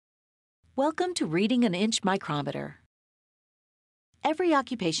Welcome to Reading an Inch Micrometer. Every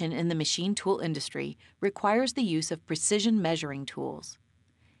occupation in the machine tool industry requires the use of precision measuring tools.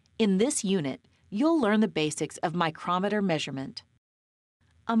 In this unit, you'll learn the basics of micrometer measurement.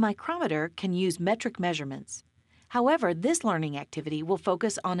 A micrometer can use metric measurements. However, this learning activity will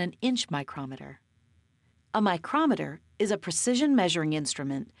focus on an inch micrometer. A micrometer is a precision measuring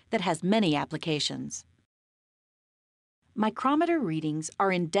instrument that has many applications. Micrometer readings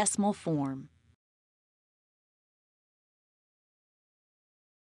are in decimal form.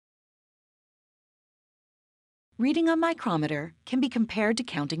 Reading a micrometer can be compared to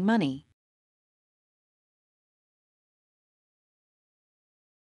counting money.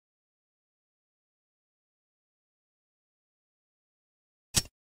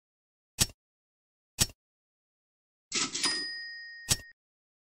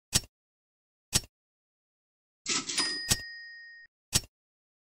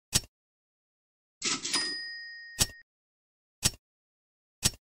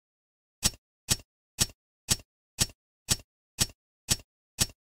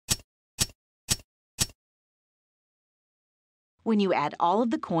 When you add all of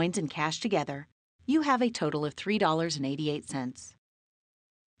the coins and cash together, you have a total of $3.88.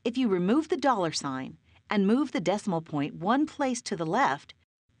 If you remove the dollar sign and move the decimal point one place to the left,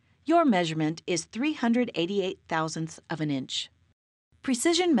 your measurement is 388 thousandths of an inch.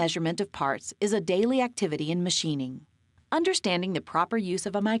 Precision measurement of parts is a daily activity in machining. Understanding the proper use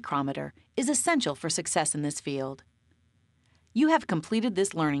of a micrometer is essential for success in this field. You have completed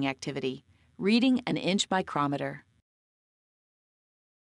this learning activity, Reading an Inch Micrometer.